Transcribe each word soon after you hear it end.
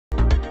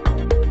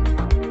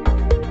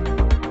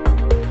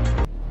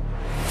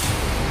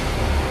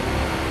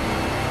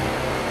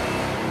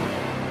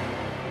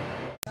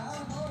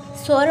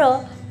सोर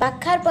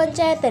पाखार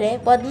पंचायत रे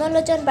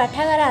पद्मलोचन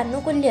पाठागार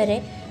आनुकूल्य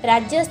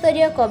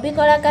राज्यस्तरीय कवि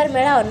कलाकार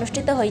मेला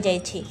अनुष्ठित हो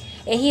जाइछि।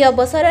 एही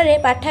अवसर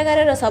में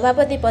पाठागार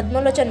सभापति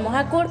पद्मलोचन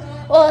महाकूड़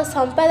और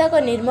संपादक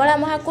निर्मला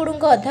महाकूड़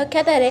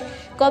अध्यक्षता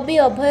कवि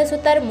अभय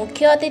सुतार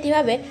मुख्य अतिथि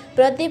भाव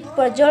प्रदीप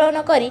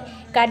प्रज्वलन कर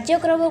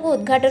कार्यक्रम को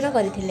उद्घाटन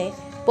करथिले।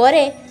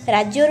 परे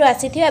राज्यरू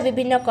आसीथिबा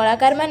विभिन्न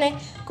कलाकार माने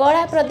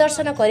कला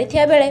प्रदर्शन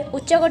करिथिया बेले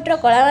उच्चकोटर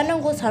कला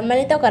माननकु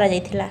सम्मानित करा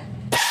जायथिला।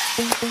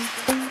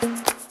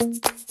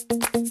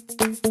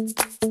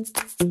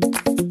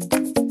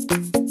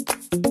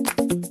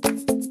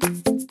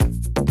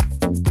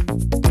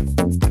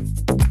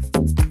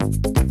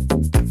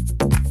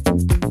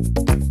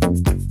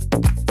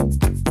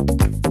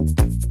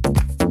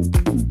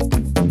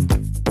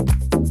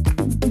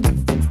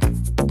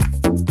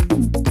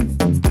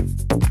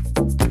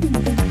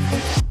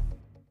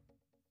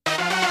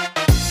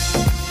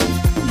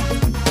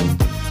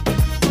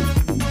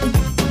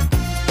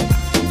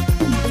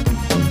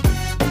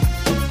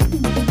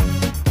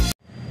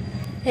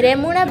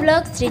 रेमुणा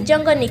ब्लॉक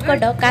श्रीजंग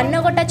निकट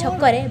कानगटा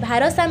छकरे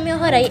भारसाम्य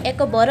हराई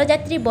एक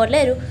बरजात्री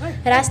बोलेरू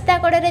रास्ता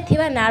कड़े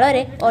थिबा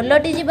नाଳରେ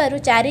ओलटी जिबारु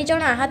 4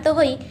 जण आहत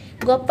होई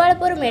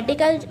गोपालपुर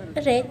मेडिकल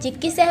रे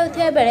चिकित्सा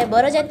होथिबा बेले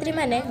बरजात्री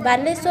माने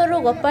बालेश्वर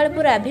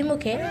गोपालपुर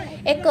अभिमुखे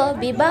एक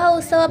विवाह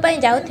उत्सव पई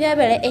जाउथिबा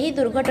बेले एही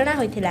दुर्घटना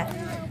होइथिला।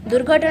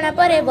 दुर्घटना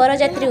परे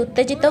बरजात्री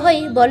उत्तेजित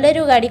होई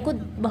बोलेरू गाड़ी को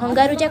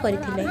भंगारुजा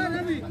करथिले।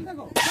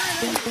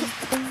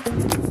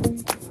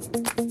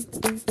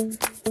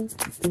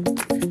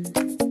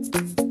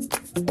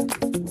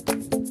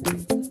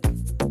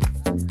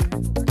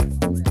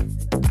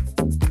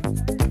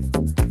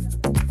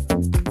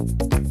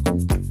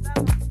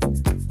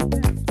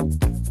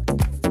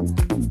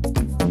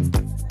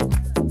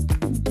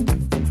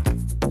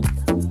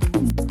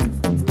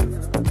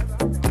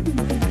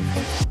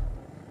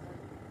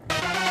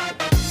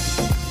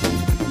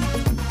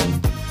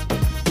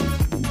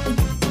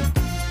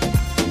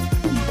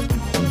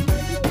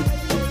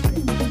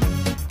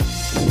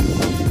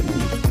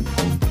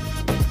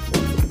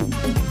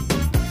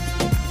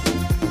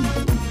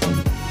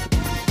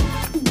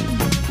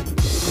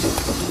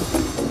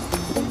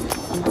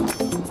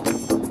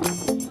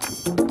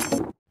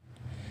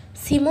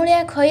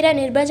 सिमुलिया खैरा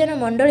निर्वाचन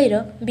मंडलीर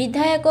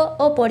विधायक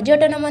और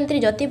पर्यटन मंत्री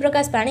ज्योति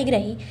प्रकाश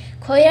पाणिग्राही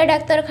खैरा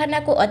डाक्तरखाना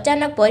को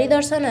अचानक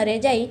परिदर्शन रे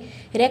जाई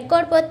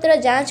रेकर्ड पत्र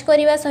जांच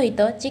करने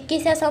सहित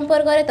चिकित्सा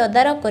संपर्क में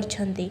तदारख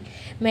करछंती।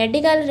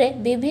 मेडिकल रे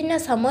विभिन्न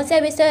समस्या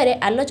विषय रे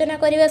आलोचना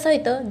करने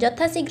सहित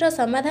यथाशीघ्र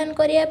समाधान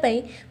करने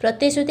पई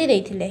प्रतिश्रुति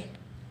देइथिले।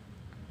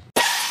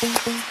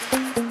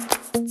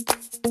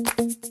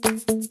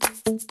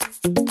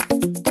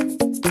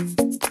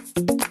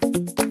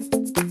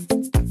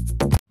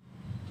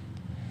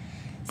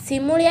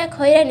 सिमुलिया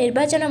खैरा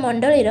निर्वाचन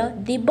मंडलीर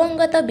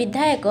दिवंगत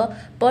विधायक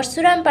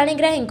परशुराम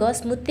पाणिग्राही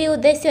स्मृति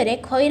उद्देश्य रे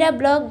खैरा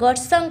ब्लॉक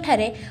गड़संग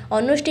ठारे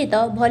अनुष्ठित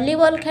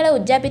भलीबॉल खेल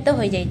उद्यापित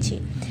हो जाइछि।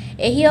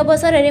 एही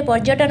अवसर में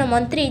पर्यटन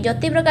मंत्री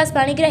ज्योति प्रकाश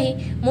पाणिग्राही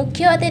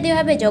मुख्य अतिथि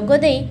भाव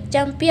जोगदे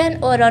चैंपियन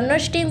और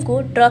रनर्स टीम को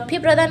ट्रॉफी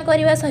प्रदान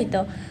करने सहित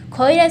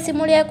खैरा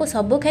सिमुलिया को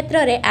सबु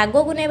क्षेत्र में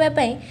आगक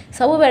नेबापई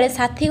सबुबेले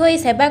साथी होई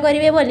सेवा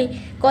करिवे बोली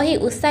कही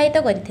उत्साहित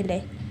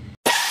करथिले।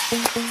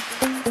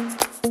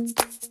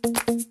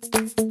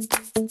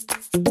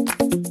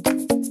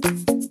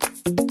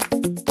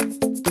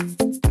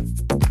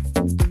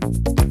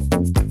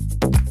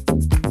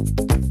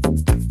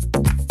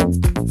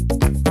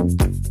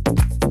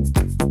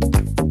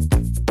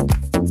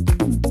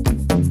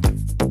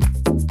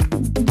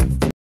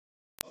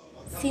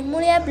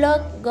 सिमुलिया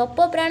ब्लॉक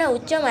गोपप्राण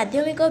उच्च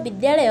माध्यमिक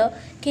विद्यालय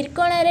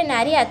खिरकणा रे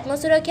नारी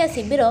आत्मसुरक्षा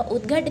शिविर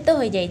उद्घाटित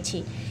हो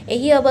जाइछि।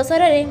 एही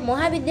अवसर में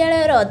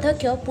महाविद्यालयर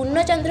अध्यक्ष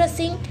पूर्णचंद्र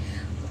सिंह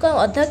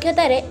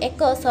अध्यक्षतार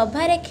एक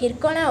सभारे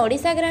खिरकणा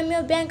ओडिशा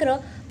ग्राम्य बैंक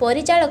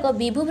परिचालक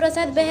विभु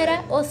प्रसाद बेहेरा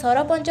और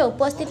सरपंच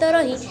उपस्थित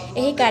रही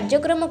एही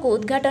कार्यक्रम को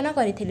उद्घाटन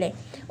करथिले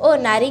और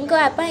नारी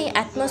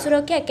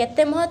आत्मसुरक्षा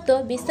केते महत्व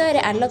विषय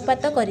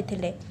आलोकपात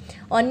करथिले।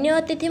 अन्य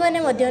अतिथि माने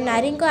मध्य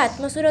नारी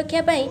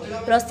आत्मसुरक्षा पई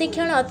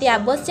प्रशिक्षण अति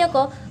आवश्यक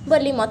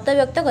बोली मत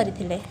व्यक्त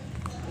करथिले।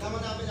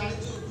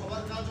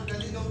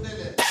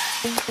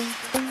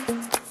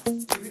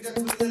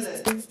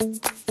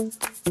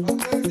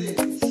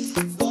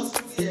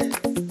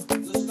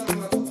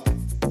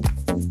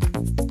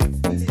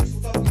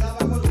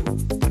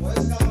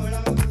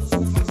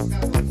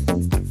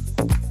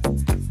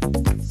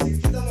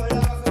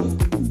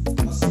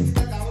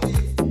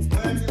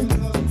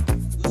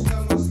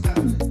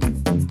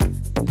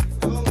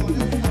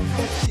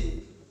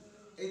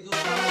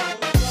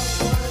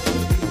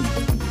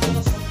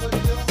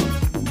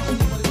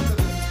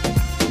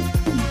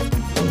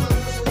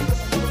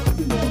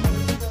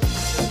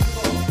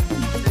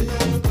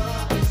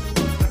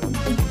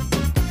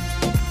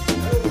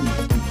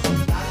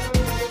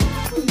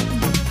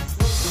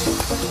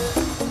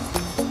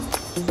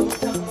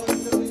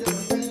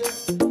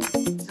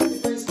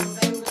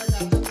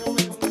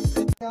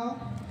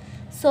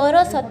 ସୌର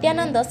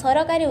ସତ୍ୟାନନ୍ଦ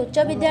ସରକାରୀ ଉଚ୍ଚ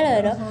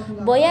ବିଦ୍ୟାଳୟର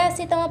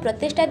 82ତମ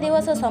ପ୍ରତିଷ୍ଠା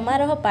ଦିବସ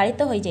ସମାରୋହ ପାଳିତ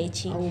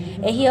ହୋଇଯାଇଛି।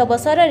 ଏହି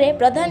ଅବସରରେ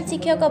ପ୍ରଧାନ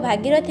ଶିକ୍ଷକ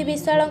ଭାଗୀରଥୀ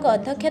ବିଶ୍ୱାଳଙ୍କ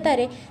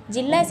ଅଧ୍ୟକ୍ଷତାରେ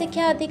ଜିଲ୍ଲା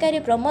ଶିକ୍ଷା ଅଧିକାରୀ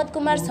ପ୍ରମୋଦ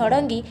କୁମାର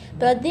ଷଡ଼ଙ୍ଗୀ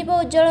ପ୍ରଦୀପ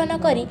ଉଜ୍ଜଳନ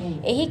କରି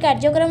ଏହି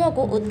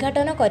କାର୍ଯ୍ୟକ୍ରମକୁ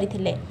ଉଦ୍ଘାଟନ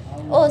କରିଥିଲେ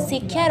ଓ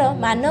ଶିକ୍ଷାର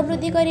ମାନ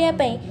ବୃଦ୍ଧି କରିବା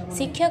ପାଇଁ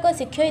ଶିକ୍ଷକ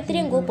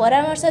ଶିକ୍ଷୟିତ୍ରୀଙ୍କୁ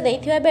ପରାମର୍ଶ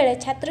ଦେଇଥିବା ବେଳେ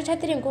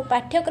ଛାତ୍ରଛାତ୍ରୀଙ୍କୁ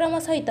ପାଠ୍ୟକ୍ରମ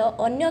ସହିତ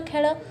ଅନ୍ୟ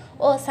ଖେଳ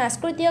ଓ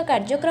ସାଂସ୍କୃତିକ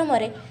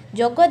କାର୍ଯ୍ୟକ୍ରମରେ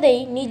ଯୋଗ ଦେଇ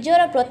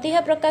ନିଜର ପ୍ରତିଭା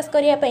ପ୍ରକାଶ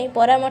କରିବା ପାଇଁ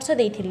ପରାମର୍ଶ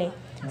ଦେଇଥିଲେ।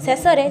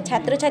 ଶେଷରେ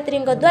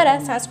ଛାତ୍ରଛାତ୍ରୀଙ୍କ ଦ୍ୱାରା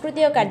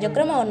ସାଂସ୍କୃତିକ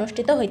କାର୍ଯ୍ୟକ୍ରମ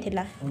ଅନୁଷ୍ଠିତ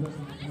ହୋଇଥିଲା।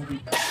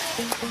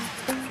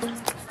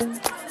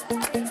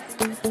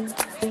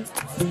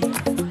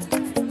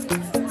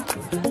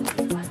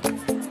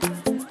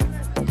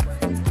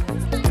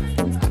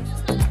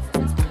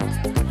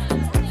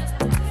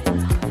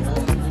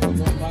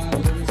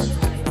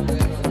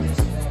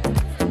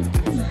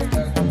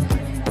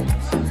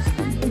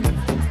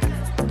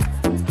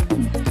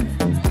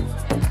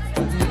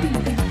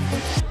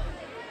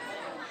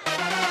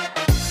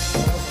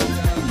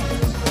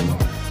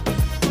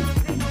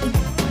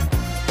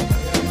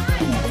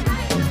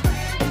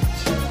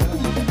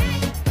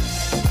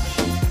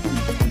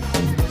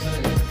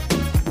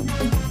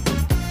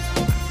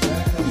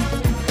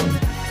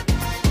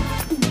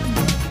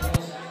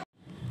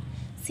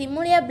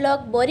 ସିମୁଳିଆ ବ୍ଲକ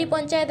ବୋରି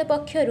ପଞ୍ଚାୟତ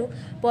ପକ୍ଷରୁ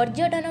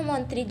ପର୍ଯ୍ୟଟନ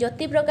ମନ୍ତ୍ରୀ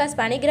ଜ୍ୟୋତି ପ୍ରକାଶ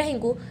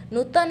ପାଣିଗ୍ରାହୀଙ୍କୁ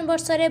ନୂତନ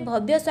ବର୍ଷରେ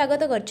ଭବ୍ୟ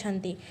ସ୍ୱାଗତ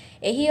କରିଛନ୍ତି।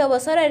 ଏହି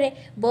ଅବସରରେ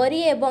ବୋରି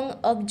ଏବଂ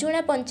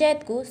ଅବଜୁଣା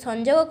ପଞ୍ଚାୟତକୁ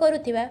ସଂଯୋଗ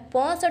କରୁଥିବା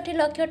 65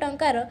 ଲକ୍ଷ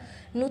ଟଙ୍କାର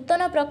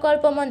ନୂତନ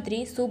ପ୍ରକଳ୍ପ ମନ୍ତ୍ରୀ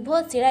ଶୁଭ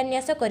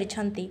ଶିଳାନ୍ୟାସ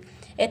କରିଛନ୍ତି।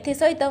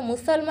 ଏଥିସହିତ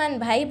ମୁସଲମାନ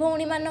ଭାଇ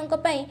ଭଉଣୀମାନଙ୍କ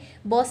ପାଇଁ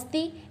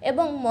ବସ୍ତି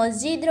ଏବଂ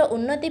ମସଜିଦର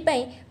ଉନ୍ନତି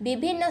ପାଇଁ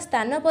ବିଭିନ୍ନ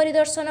ସ୍ଥାନ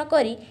ପରିଦର୍ଶନ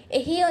କରି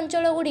ଏହି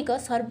ଅଞ୍ଚଳଗୁଡ଼ିକ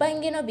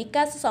ସର୍ବାଙ୍ଗୀନ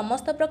ବିକାଶ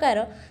ସମସ୍ତ ପ୍ରକାର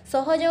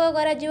ସହଯୋଗ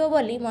କରାଯିବ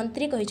ବୋଲି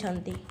ମନ୍ତ୍ରୀ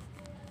କହିଛନ୍ତି।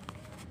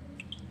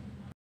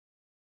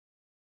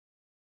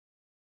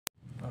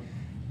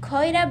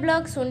 ଖଇରା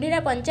ବ୍ଲକ ସୁଣ୍ଡିରା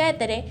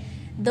ପଞ୍ଚାୟତରେ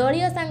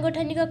ଦଳୀୟ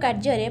ସାଂଗଠନିକ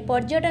କାର୍ଯ୍ୟରେ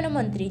ପର୍ଯ୍ୟଟନ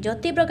ମନ୍ତ୍ରୀ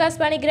ଜ୍ୟୋତି ପ୍ରକାଶ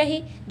ପାଣିଗ୍ରାହୀ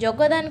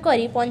ଯୋଗଦାନ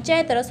କରି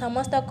ପଞ୍ଚାୟତର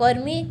ସମସ୍ତ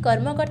କର୍ମୀ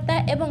କର୍ମକର୍ତ୍ତା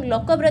ଏବଂ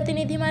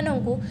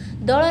ଲୋକପ୍ରତିନିଧିମାନଙ୍କୁ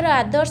ଦଳର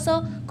ଆଦର୍ଶ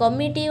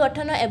କମିଟି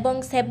ଗଠନ ଏବଂ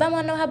ସେବା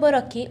ମନୋଭାବ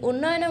ରଖି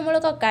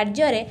ଉନ୍ନୟନମୂଳକ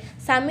କାର୍ଯ୍ୟରେ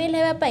ସାମିଲ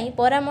ହେବା ପାଇଁ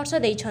ପରାମର୍ଶ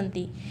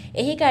ଦେଇଛନ୍ତି।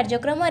 ଏହି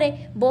କାର୍ଯ୍ୟକ୍ରମରେ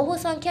ବହୁ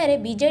ସଂଖ୍ୟାରେ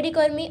ବିଜେଡି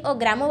କର୍ମୀ ଓ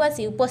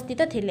ଗ୍ରାମବାସୀ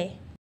ଉପସ୍ଥିତ ଥିଲେ।